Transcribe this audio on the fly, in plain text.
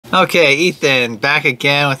Okay, Ethan, back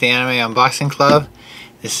again with the Anime Unboxing Club.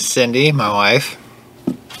 This is Cindy, my wife.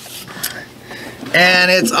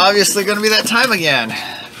 And it's obviously going to be that time again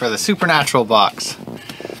for the Supernatural box.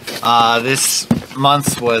 This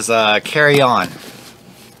month was Carry On.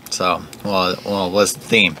 So, well, it was the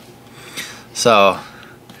theme. So,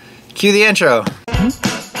 cue the intro.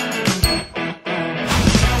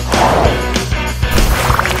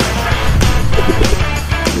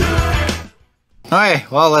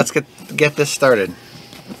 Alright, well, let's get this started.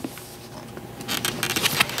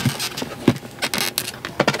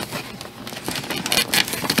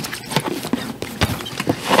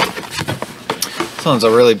 This one's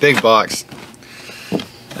a really big box.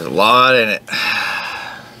 There's a lot in it.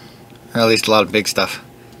 Or at least a lot of big stuff.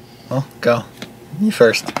 Well, go. You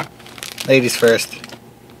first. Ladies first.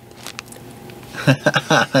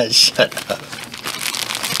 Shut up.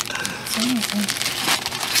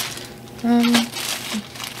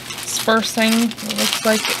 This first thing looks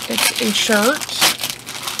like it's a shirt.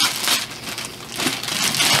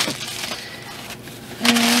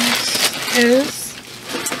 And it is.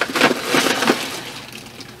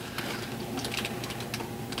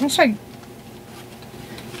 Looks like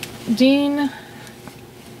Dean,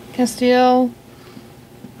 Castiel.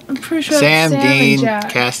 I'm pretty sure Sam, Dean, and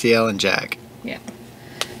Jack. Castiel, and Jack. Yeah.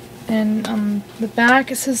 And on the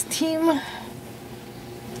back it says Team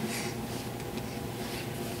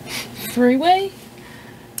Freeway?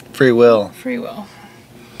 Free Will. Free Will.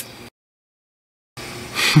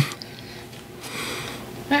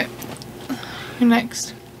 Alright. You're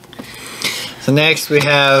next. So next we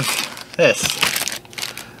have this.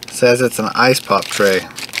 It says it's an ice pop tray.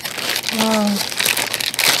 Wow.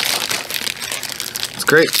 It's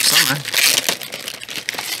great for summer.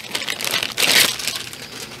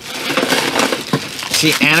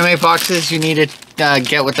 See, anime boxes, you need to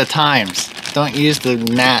get with the times. Don't use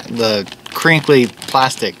the crinkly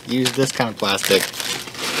plastic. Use this kind of plastic.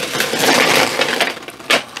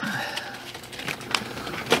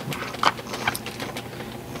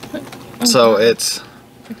 So it's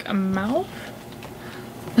like a mouth?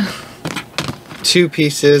 2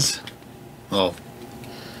 pieces. Well,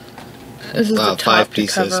 This is the top 5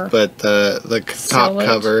 pieces, cover. but the top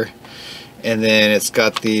cover, and then it's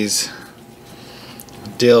got these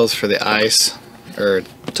deals for the ice, or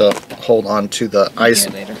to hold on to the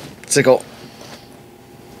icicle.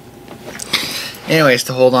 Anyways,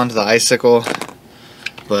 to hold on to the icicle,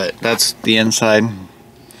 but that's the inside.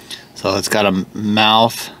 So it's got a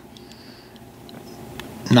mouth.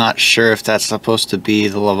 Not sure if that's supposed to be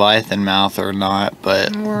the Leviathan mouth or not,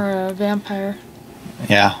 but or a vampire.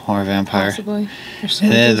 Yeah, or a vampire. Possibly. There's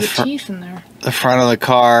some of the teeth in there. The front of the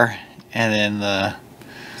car, and then the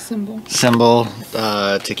symbol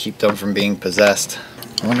to keep them from being possessed.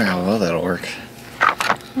 I wonder how well that'll work.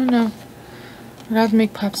 I don't know. I'd rather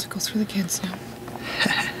make popsicles for the kids now.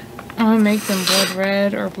 I'm gonna make them blood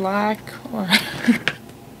red or black or.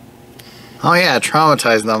 Oh yeah,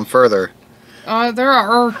 traumatize them further. There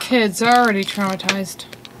are kids. They're already traumatized,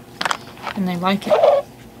 and they like it.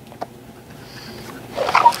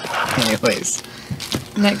 Anyways.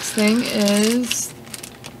 Next thing is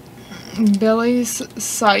Billie's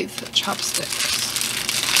Scythe chopsticks.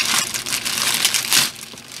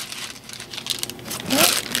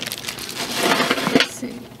 Let's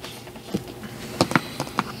see.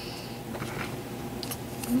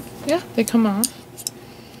 Yeah, they come off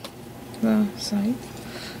the scythe.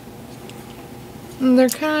 And they're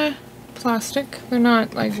kind of plastic. They're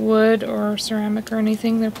not like wood or ceramic or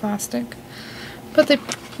anything. They're plastic. But they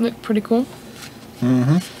look pretty cool.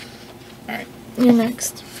 Mm-hmm. Alright, you're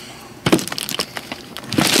next.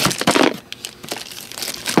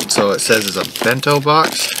 So it says it's a bento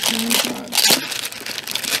box.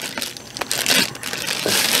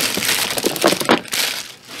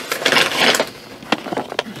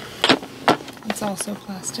 It's also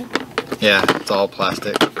plastic. Yeah, it's all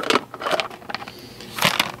plastic.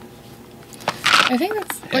 I think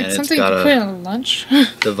that's like something you could put in a lunch.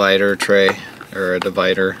 Divider tray, or a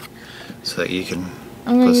divider, so that you can.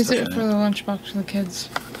 I'm gonna use it for the lunchbox for the kids.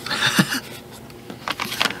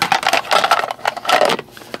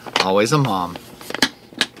 Always a mom.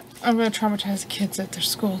 I'm gonna traumatize the kids at their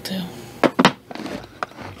school too. I'm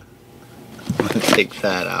gonna take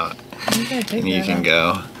that out. And you can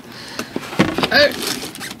go.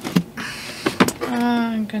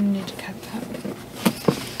 I'm gonna need to cut that.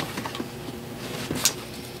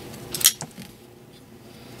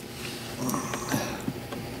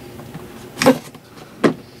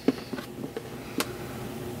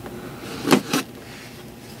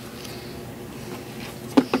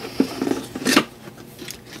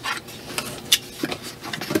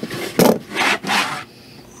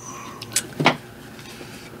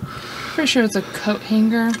 pretty sure it's a coat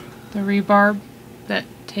hanger, the rebar that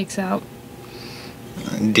takes out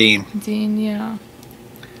Dean. Dean, yeah.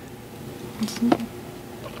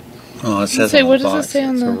 Oh, it says say, on what the does it box. say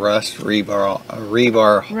on It's the a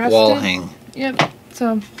rebar rusted? wall hang. Yep.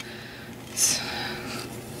 So, it's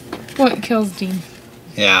what kills Dean?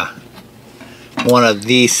 Yeah. One of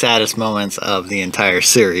the saddest moments of the entire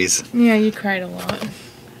series. Yeah, you cried a lot.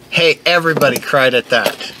 Hey, everybody cried at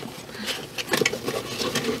that.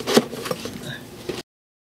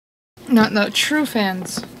 Not the true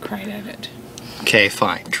fans cried at it. Okay,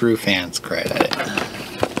 fine. True fans cried at it.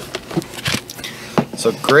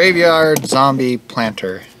 So, graveyard zombie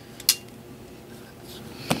planter.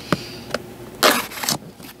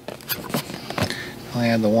 Only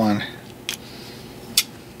had the one.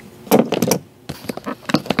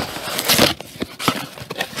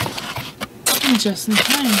 Just in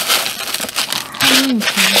time. I mean,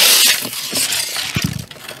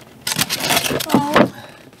 oh,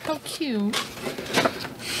 how cute.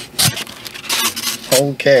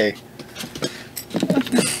 Okay.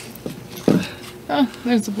 Oh,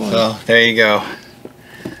 there's the boy. So, there you go.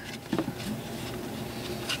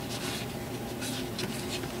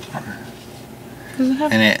 Does it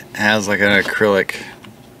have? And it has like an acrylic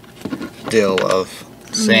dill of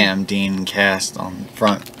Sam Dean cast on the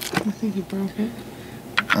front. I think you broke it.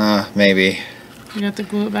 Maybe. You got to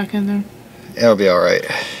glue it back in there. It'll be alright.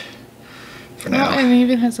 For now. Oh, and it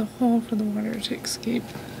even has a hole for the water to escape.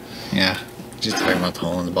 Yeah. Just talking about the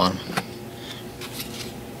hole in the bottom.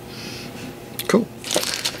 Cool.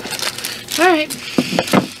 Alright.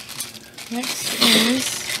 Next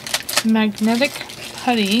is magnetic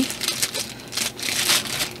putty.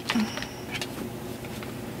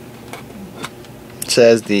 It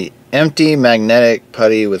says the empty magnetic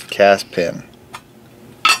putty with Cas Pin.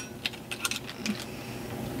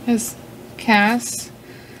 Has Cas.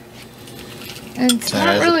 And it's So not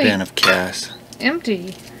it has really a bin of Cas.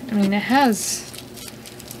 empty. I mean, it has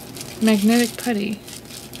magnetic putty.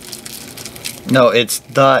 No, it's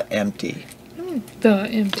the empty. I mean, the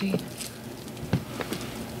empty.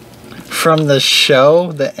 From the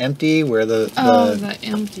show, the empty, where the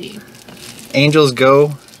empty. angels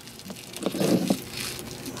go.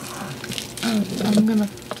 Oh, I'm gonna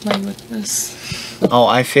play with this. Oh,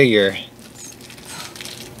 I figure.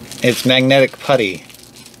 It's putty.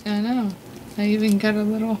 I know. I even got a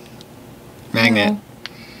little Magnet.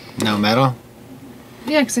 No metal?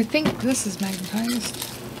 Yeah, because I think this is magnetized.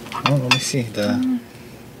 Oh, let me see.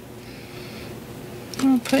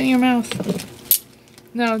 Oh, put it in your mouth.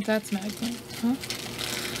 No, that's magnet. Huh?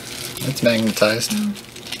 It's magnetized.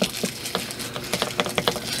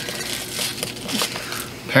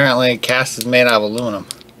 Apparently, cast is made out of aluminum.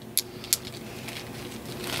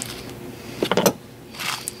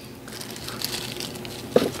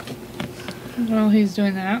 While he's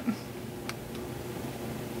doing that.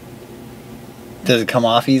 Does it come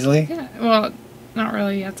off easily? Yeah, well, not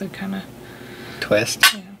really. You have to kind of Twist.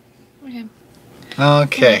 Yeah. Okay.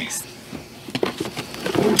 Okay. Next.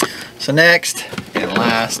 So next and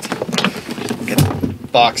last, get the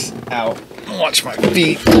box out. Watch my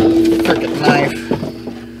feet. Frickin' knife.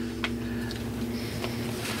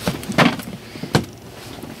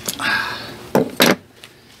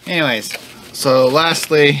 Anyways, so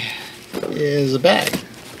lastly is a bag.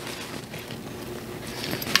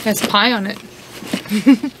 Has pie on it.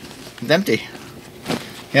 It's empty.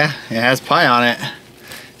 Yeah, it has pie on it.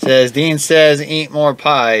 Says, Dean says, eat more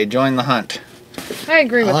pie, join the hunt. I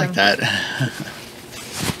agree with I like him. that.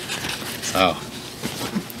 So.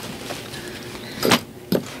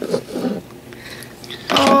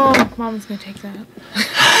 Oh, Mom's gonna take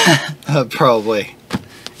that. Probably.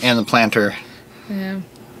 And the planter. Yeah.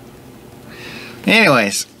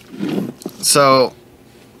 Anyways, so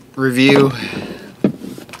review.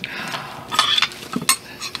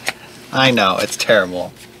 I know, it's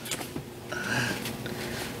terrible.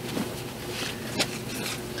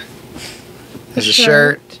 There's a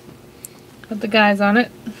shirt. With the guys on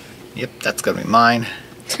it. Yep, that's gonna be mine.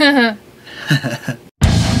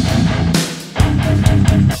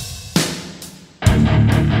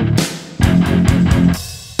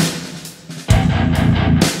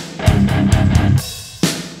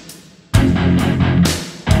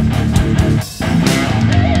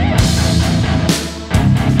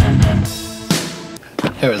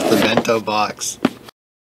 There was the Bento Box.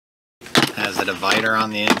 Has a divider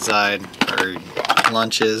on the inside for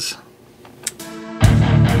lunches.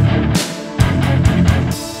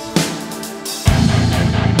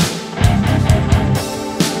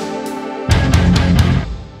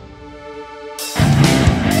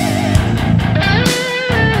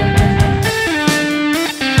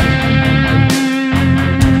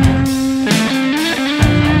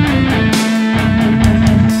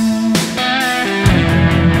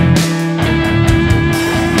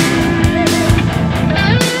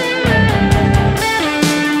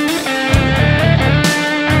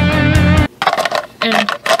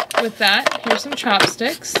 that, here's some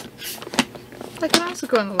chopsticks. That can also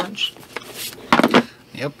go in the lunch.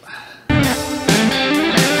 Yep.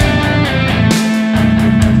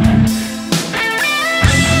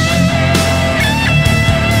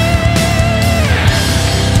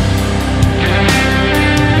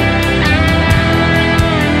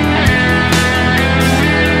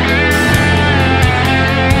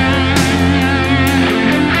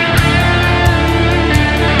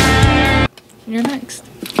 You're next.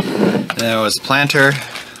 There was Planter,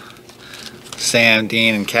 Sam,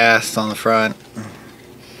 Dean, and Cass on the front.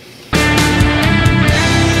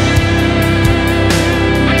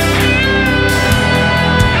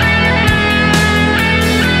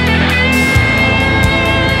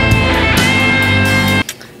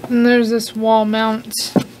 And there's this wall mount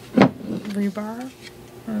rebar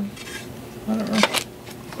or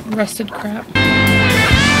whatever, rusted crap.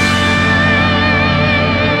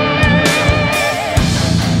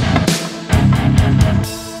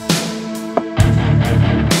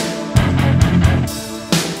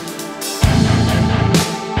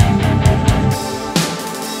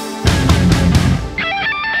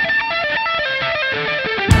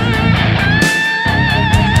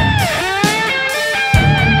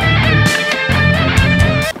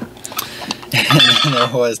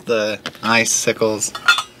 There was the icicles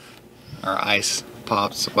or ice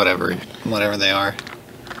pops, whatever they are.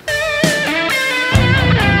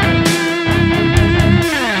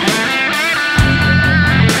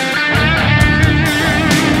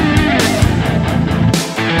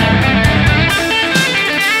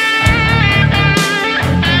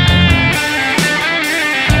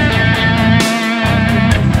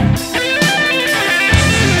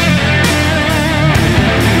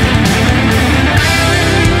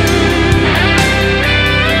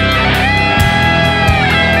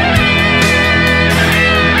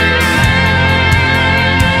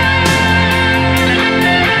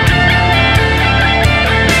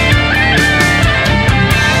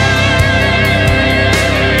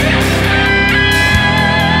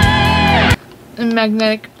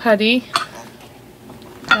 Magnetic putty,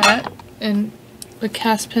 that, and the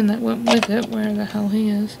Cas Pin that went with it, where the hell he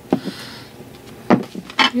is.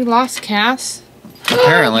 You lost Cass?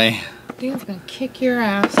 Apparently. Dean's gonna kick your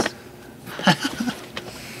ass.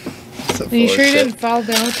 So Are you sure you didn't fall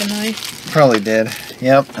down with the knife? Probably did.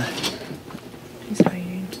 Yep. He's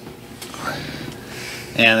hiding.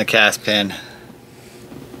 And the Cas Pin.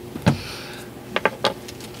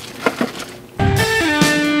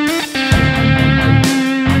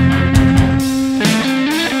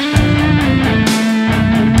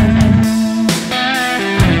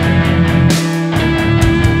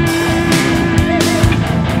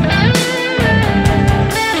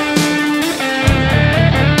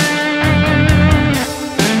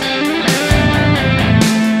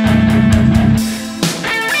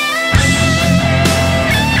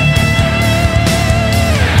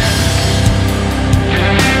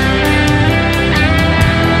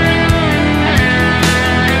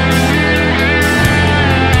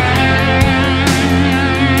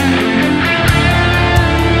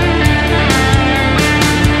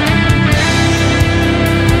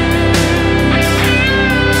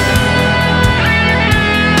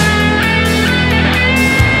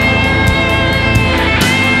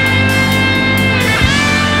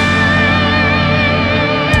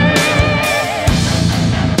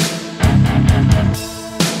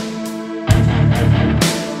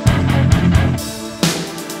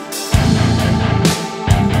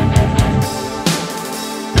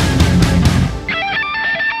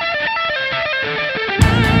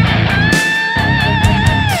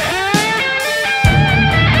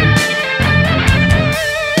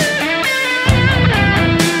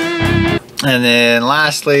 And then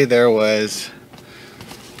lastly, there was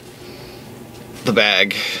the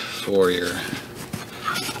bag for your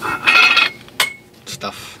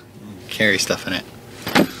stuff, carry stuff in it.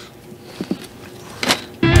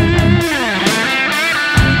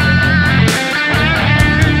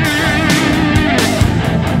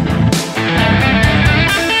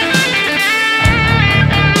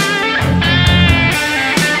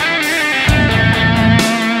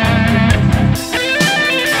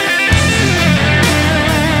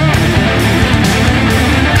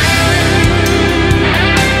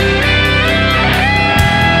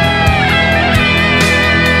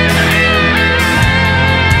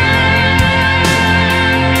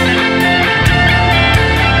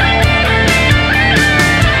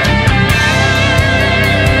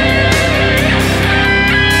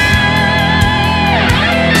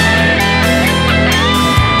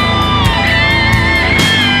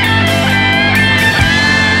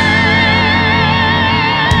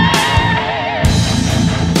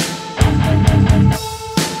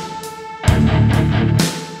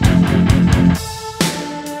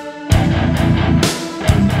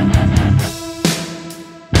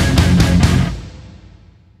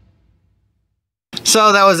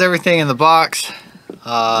 So that was everything in the box.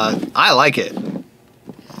 I like it.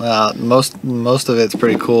 Most of it's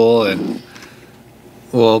pretty cool, and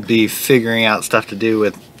we'll be figuring out stuff to do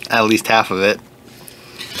with at least half of it.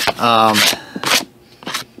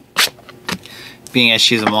 Being as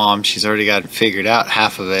she's a mom, she's already got figured out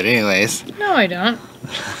half of it anyways. No, I don't.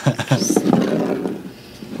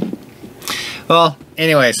 Well,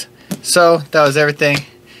 anyways, so that was everything.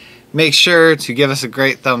 Make sure to give us a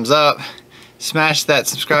great thumbs up, smash that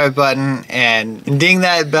subscribe button, and ding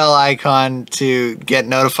that bell icon to get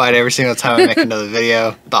notified every single time I make another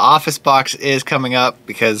video. The office box is coming up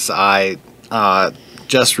because I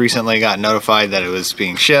just recently got notified that it was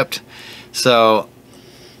being shipped. So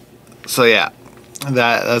yeah,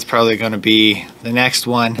 that's probably going to be the next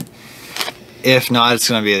one. If not, it's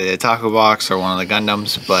going to be the taco box or one of the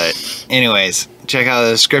Gundams. But anyways, check out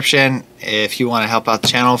the description if you want to help out the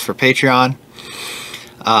channel for Patreon.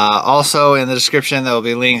 Also in the description there will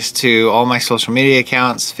be links to all my social media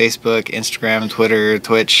accounts: Facebook, Instagram, Twitter,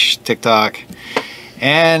 Twitch, TikTok.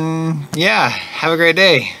 And yeah, have a great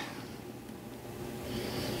day.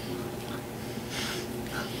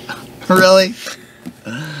 Really?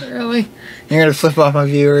 Really? You're gonna flip off my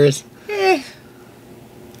viewers?